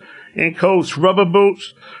blankets and coats, rubber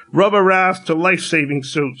boots, rubber rafts to life-saving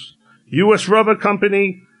suits. U.S. Rubber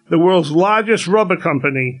Company, the world's largest rubber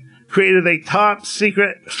company, created a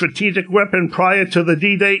top-secret strategic weapon prior to the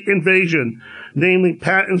D-Day invasion, namely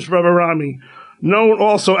Patton's Rubber Army, known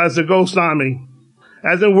also as the Ghost Army.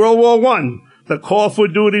 As in World War I, the call for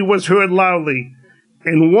duty was heard loudly.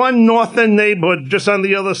 In one northern neighborhood just on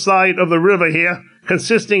the other side of the river here,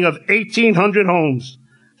 consisting of 1,800 homes,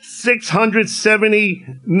 670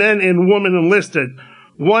 men and women enlisted,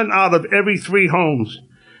 1 out of every 3 homes.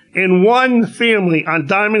 In one family on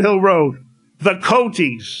Diamond Hill Road, the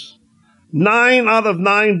Coates, 9 out of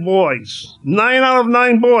 9 boys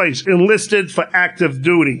enlisted for active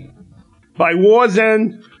duty. By war's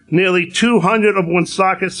end, nearly 200 of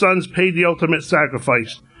Woonsocket's sons paid the ultimate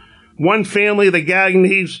sacrifice. One family, the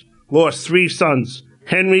Gagnys, lost 3 sons,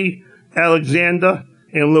 Henry, Alexander,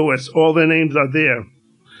 and Lewis. All their names are there.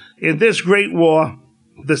 In this great war,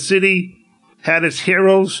 the city had its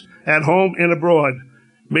heroes at home and abroad.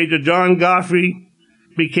 Major John Godfrey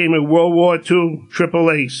became a World War II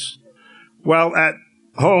triple ace, while at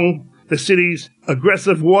home, the city's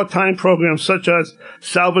aggressive wartime programs such as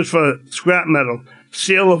Salvage for Scrap Metal,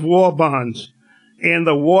 Sale of War Bonds, and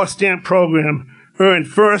the War Stamp Program earned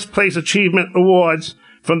first place achievement awards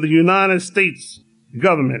from the United States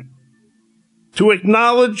government. To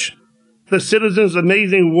acknowledge the citizens'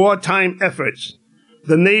 amazing wartime efforts,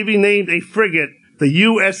 the Navy named a frigate the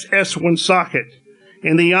USS Woonsocket,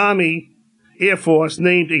 and the Army Air Force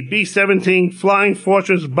named a B-17 Flying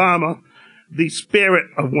Fortress bomber the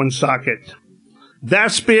Spirit of Woonsocket.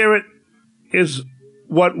 That spirit is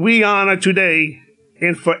what we honor today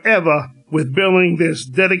and forever with building this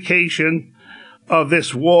dedication of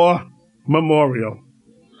this war memorial.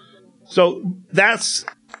 So that's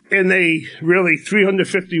in a really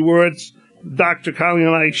 350 words. Dr. Conley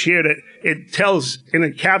and I shared it. It tells and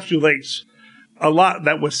encapsulates a lot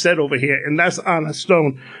that was said over here, and that's on a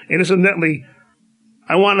stone. And incidentally,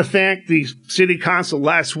 I want to thank the City Council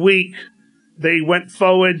last week. They went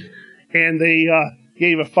forward and they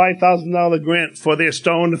gave a $5,000 grant for their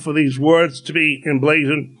stone for these words to be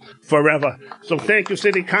emblazoned forever. So thank you,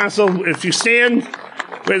 City Council. If you stand,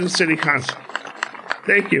 where's the City Council?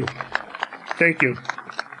 Thank you. Thank you.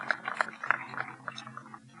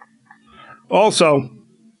 Also,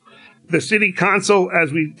 the City Council,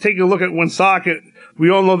 as we take a look at Woonsocket,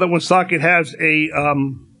 we all know that Woonsocket has a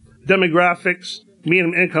demographics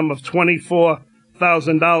minimum income of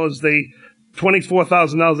 $24,000.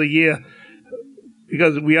 $24,000 a year,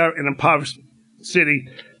 because we are an impoverished city.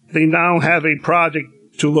 They now have a project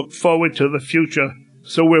to look forward to the future.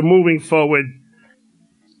 So we're moving forward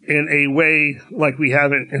in a way like we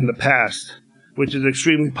haven't in the past, which is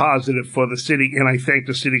extremely positive for the city, and I thank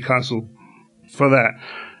the City Council for that.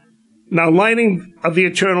 Now, lighting of the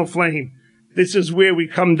eternal flame. This is where we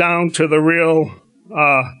come down to the real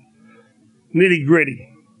nitty-gritty.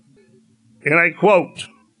 And I quote,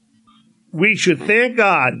 "We should thank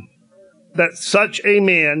God that such a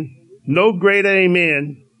man, no greater a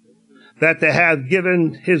man, that to have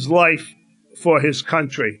given his life for his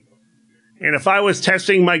country." And if I was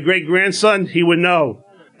testing my great-grandson, he would know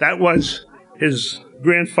that was his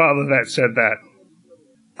grandfather that said that.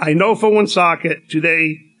 I know for Woonsocket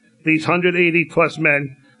today, these 180-plus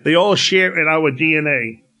men, they all share in our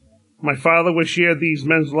DNA. My father would share these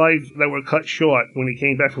men's lives that were cut short when he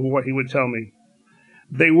came back from what he would tell me.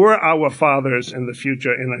 They were our fathers in the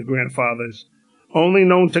future and our grandfathers, only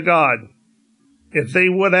known to God. If they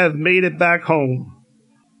would have made it back home,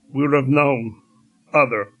 we would have known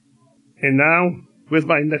other. And now, with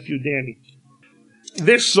my nephew Danny.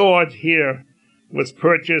 This sword here was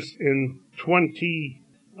purchased in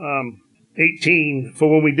 2018 for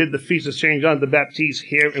when we did the Feast of St. John the Baptist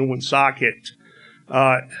here in Woonsocket.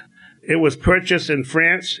 It was purchased in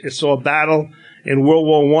France. It saw battle in World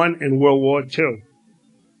War I and World War II.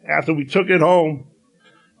 After we took it home,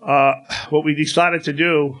 what we decided to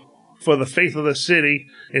do for the faith of the city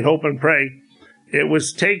in Hope and Pray, it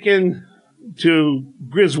was taken to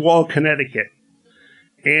Griswold, Connecticut.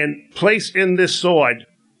 And placed in this sword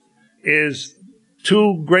is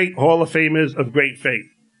two great Hall of Famers of great faith.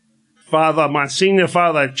 Monsignor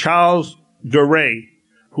Father Charles Duray,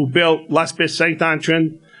 who built L'Hospice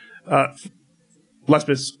Saint-Antoine,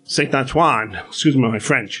 L'Hospice Saint-Antoine, excuse me, my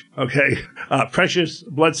French, okay, Precious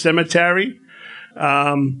Blood Cemetery,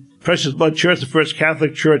 Precious Blood Church, the first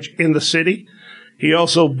Catholic church in the city. He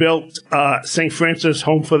also built St. Francis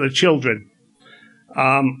Home for the Children.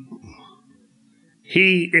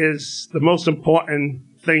 He is the most important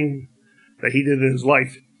thing that he did in his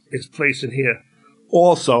life is placed in here.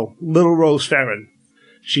 Also, Little Rose Ferrin.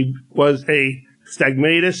 She was a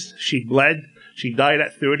stigmatist. She bled. She died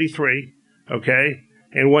at 33. Okay?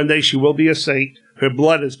 And one day she will be a saint. Her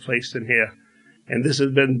blood is placed in here. And this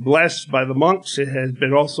has been blessed by the monks. It has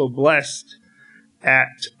been also blessed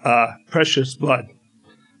at Precious Blood,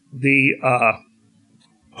 the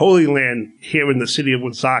Holy Land here in the city of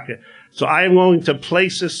Woonsocket. So I am going to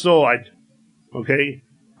place this sword, okay,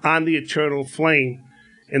 on the eternal flame.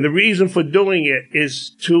 And the reason for doing it is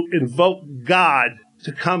to invoke God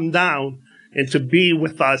to come down and to be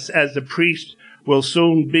with us as the priest will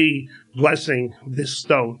soon be blessing this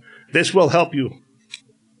stone. This will help you.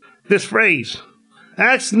 This phrase,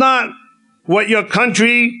 ask not what your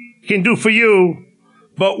country can do for you,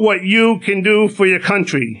 but what you can do for your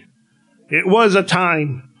country. It was a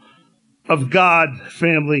time of God,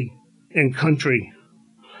 family, and country.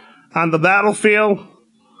 On the battlefield,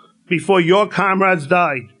 before your comrades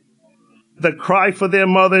died, the cry for their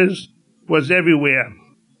mothers was everywhere,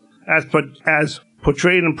 as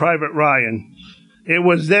portrayed in Private Ryan. It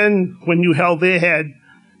was then when you held their head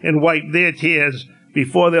and wiped their tears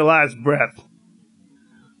before their last breath.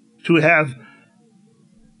 To have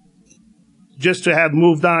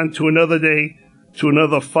moved on to another day, to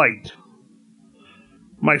another fight.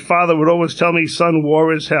 My father would always tell me, son,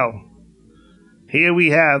 war is hell. Here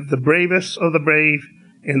we have the bravest of the brave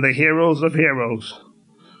and the heroes of heroes.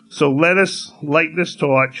 So let us light this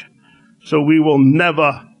torch so we will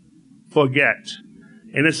never forget.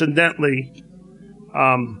 And incidentally,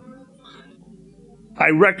 I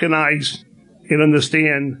recognize and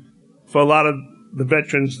understand for a lot of the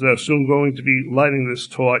veterans that are soon going to be lighting this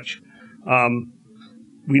torch,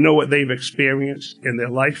 we know what they've experienced in their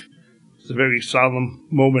life. It's a very solemn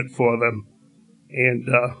moment for them, and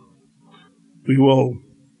we will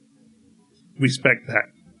respect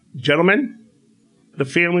that. Gentlemen, the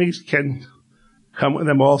families can come with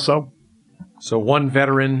them also. So one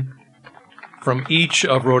veteran from each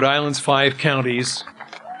of Rhode Island's 5 counties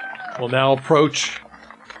will now approach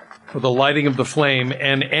for the lighting of the flame,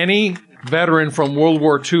 and any veteran from World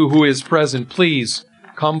War II who is present, please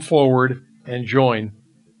come forward and join.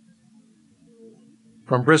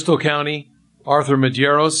 From Bristol County, Arthur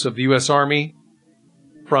Medeiros of the U.S. Army.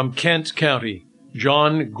 From Kent County,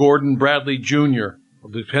 John Gordon Bradley, Jr.,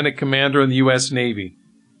 Lieutenant Commander in the U.S. Navy.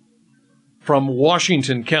 From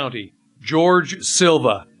Washington County, George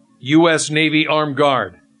Silva, U.S. Navy Armed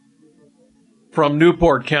Guard. From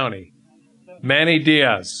Newport County, Manny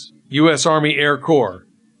Diaz, U.S. Army Air Corps.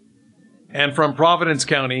 And from Providence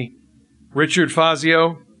County, Richard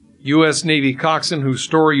Fazio, U.S. Navy coxswain, whose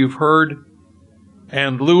story you've heard,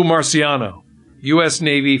 and Lou Marciano, U.S.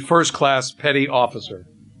 Navy First Class Petty Officer.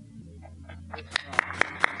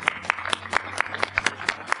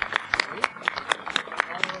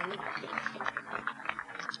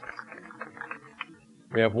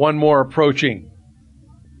 We have one more approaching.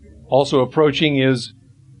 Also approaching is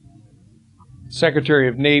Secretary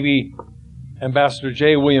of Navy Ambassador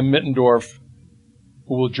J. William Mittendorf,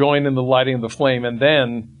 who will join in the lighting of the flame and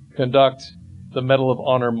then conduct the Medal of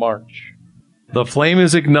Honor March. The flame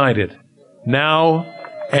is ignited, now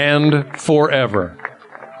and forever.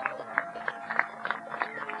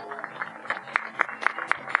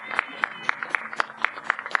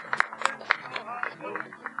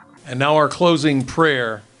 And now our closing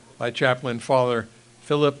prayer by Chaplain Father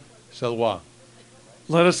Philip Selwa.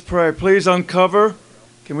 Let us pray. Please uncover.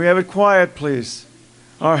 Can we have it quiet, please?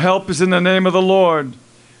 Our help is in the name of the Lord,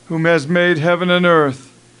 whom has made heaven and earth.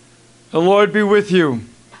 The Lord be with you.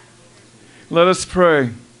 Let us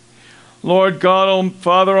pray. Lord God,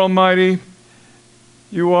 Father Almighty,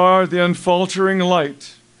 you are the unfaltering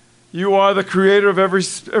light. You are the creator of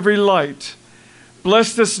every light.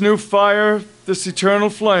 Bless this new fire, this eternal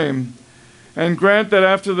flame, and grant that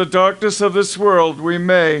after the darkness of this world we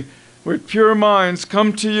may, with pure minds,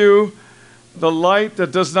 come to you, the light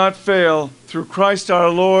that does not fail, through Christ our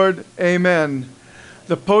Lord. Amen.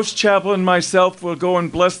 The post chaplain and myself will go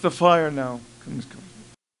and bless the fire now. Come.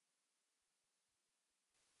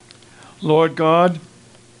 Lord God,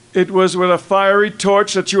 it was with a fiery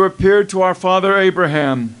torch that you appeared to our father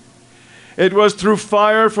Abraham. It was through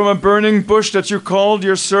fire from a burning bush that you called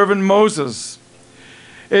your servant Moses.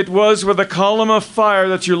 It was with a column of fire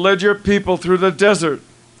that you led your people through the desert.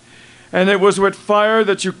 And it was with fire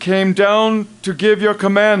that you came down to give your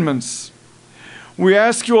commandments. We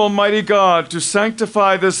ask you, Almighty God, to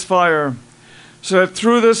sanctify this fire, so that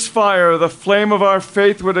through this fire the flame of our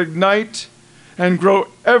faith would ignite and grow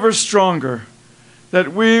ever stronger,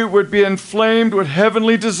 that we would be inflamed with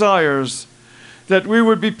heavenly desires, that we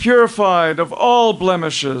would be purified of all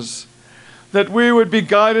blemishes, that we would be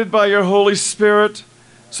guided by your Holy Spirit,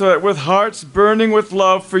 so that with hearts burning with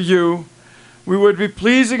love for you, we would be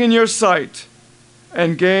pleasing in your sight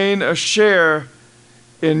and gain a share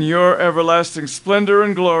in your everlasting splendor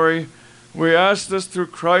and glory. We ask this through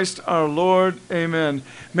Christ our Lord. Amen.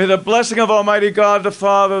 May the blessing of Almighty God, the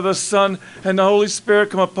Father, the Son, and the Holy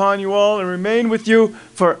Spirit come upon you all and remain with you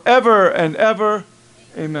forever and ever.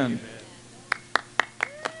 Amen.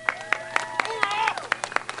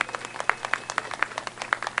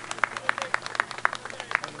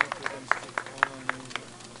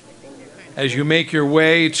 As you make your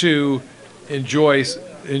way to enjoy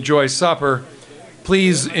supper,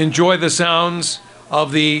 please enjoy the sounds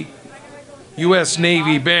of the U.S.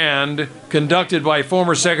 Navy Band, conducted by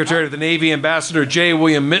former Secretary of the Navy Ambassador J.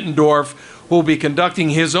 William Mittendorf, who will be conducting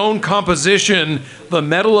his own composition, the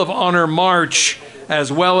Medal of Honor March,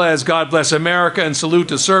 as well as God Bless America and Salute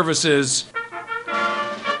to Services.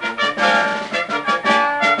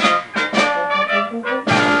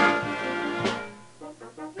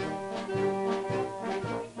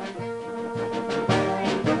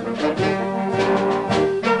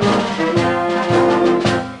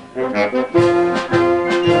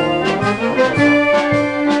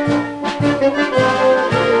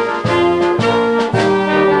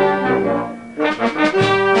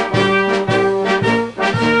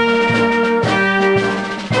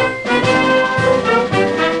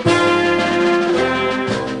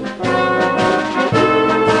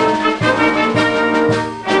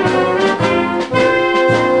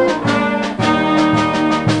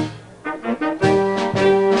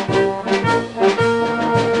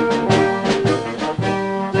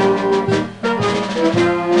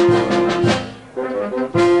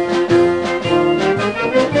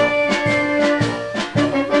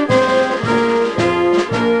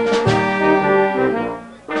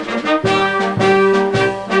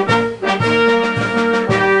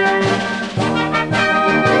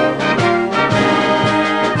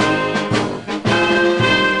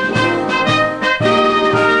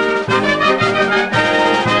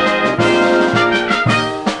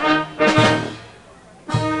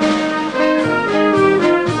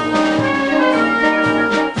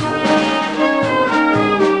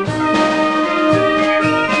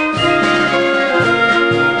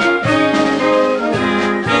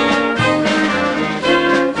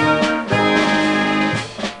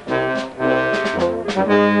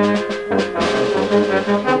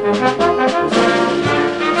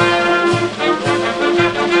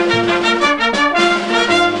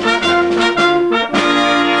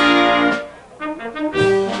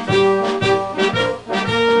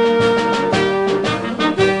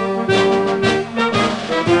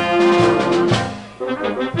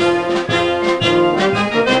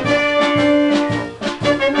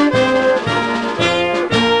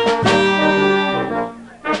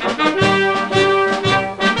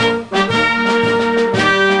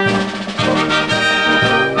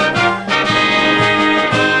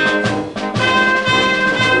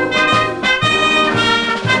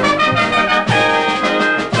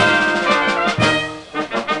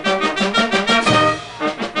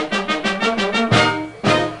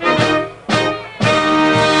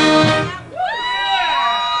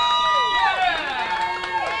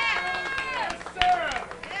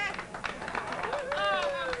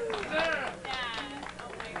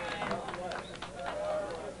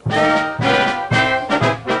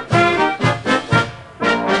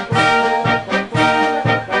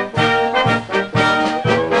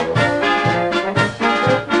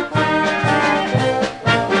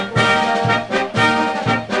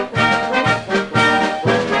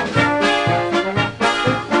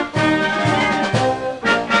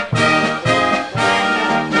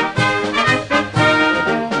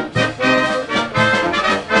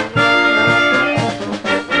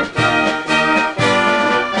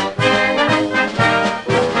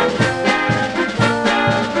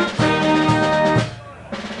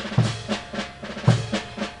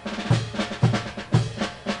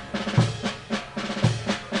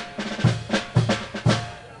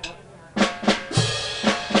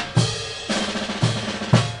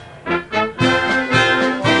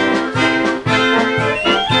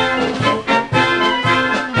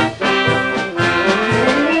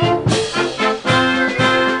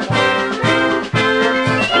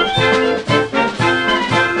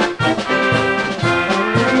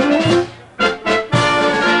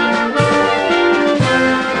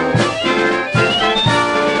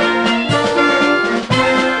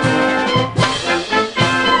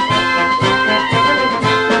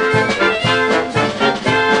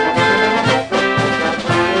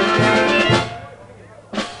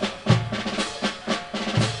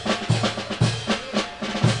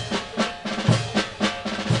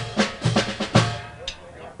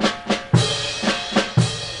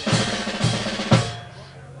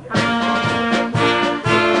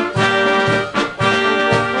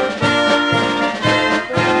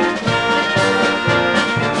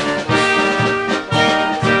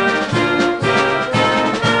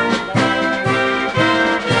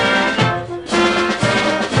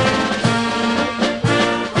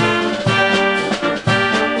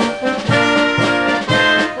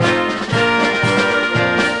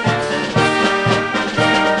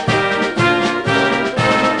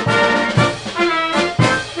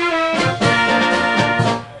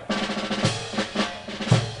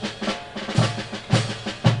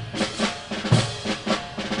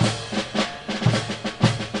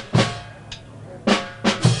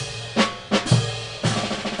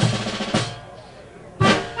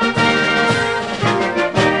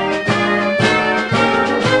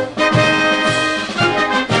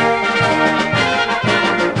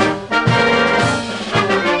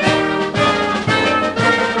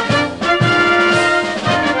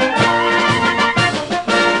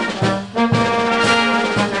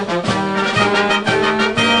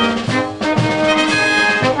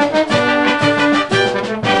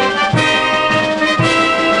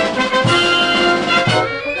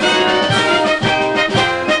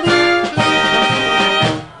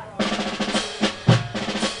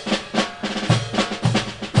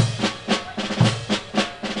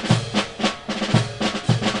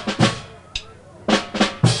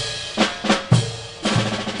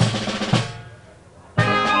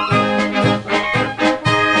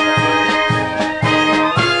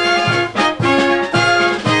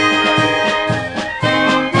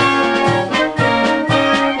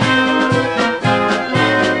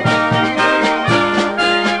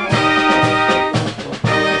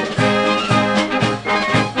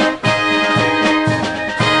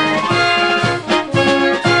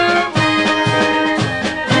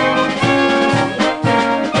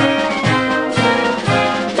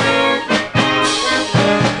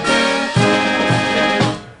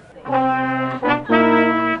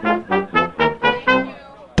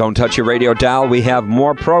 Don't touch your radio dial. We have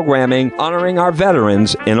more programming honoring our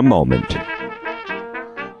veterans in a moment.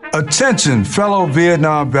 Attention, fellow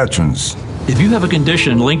Vietnam veterans. If you have a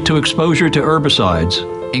condition linked to exposure to herbicides,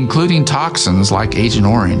 including toxins like Agent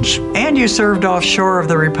Orange, and you served offshore of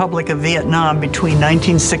the Republic of Vietnam between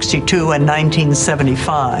 1962 and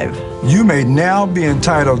 1975, you may now be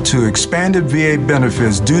entitled to expanded VA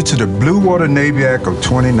benefits due to the Blue Water Navy Act of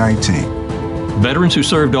 2019. Veterans who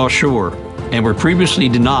served offshore and were previously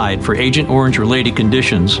denied for Agent Orange related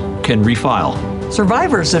conditions can refile.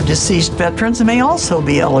 Survivors of deceased veterans may also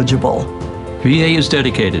be eligible. VA is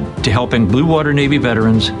dedicated to helping Blue Water Navy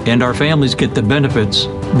veterans and our families get the benefits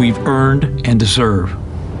we've earned and deserve.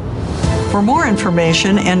 For more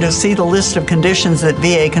information and to see the list of conditions that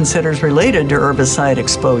VA considers related to herbicide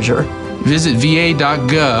exposure, visit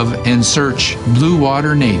va.gov and search Blue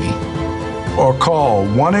Water Navy. Or call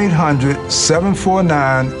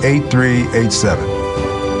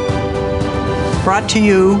 1-800-749-8387. Brought to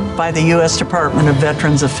you by the U.S. Department of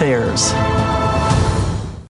Veterans Affairs.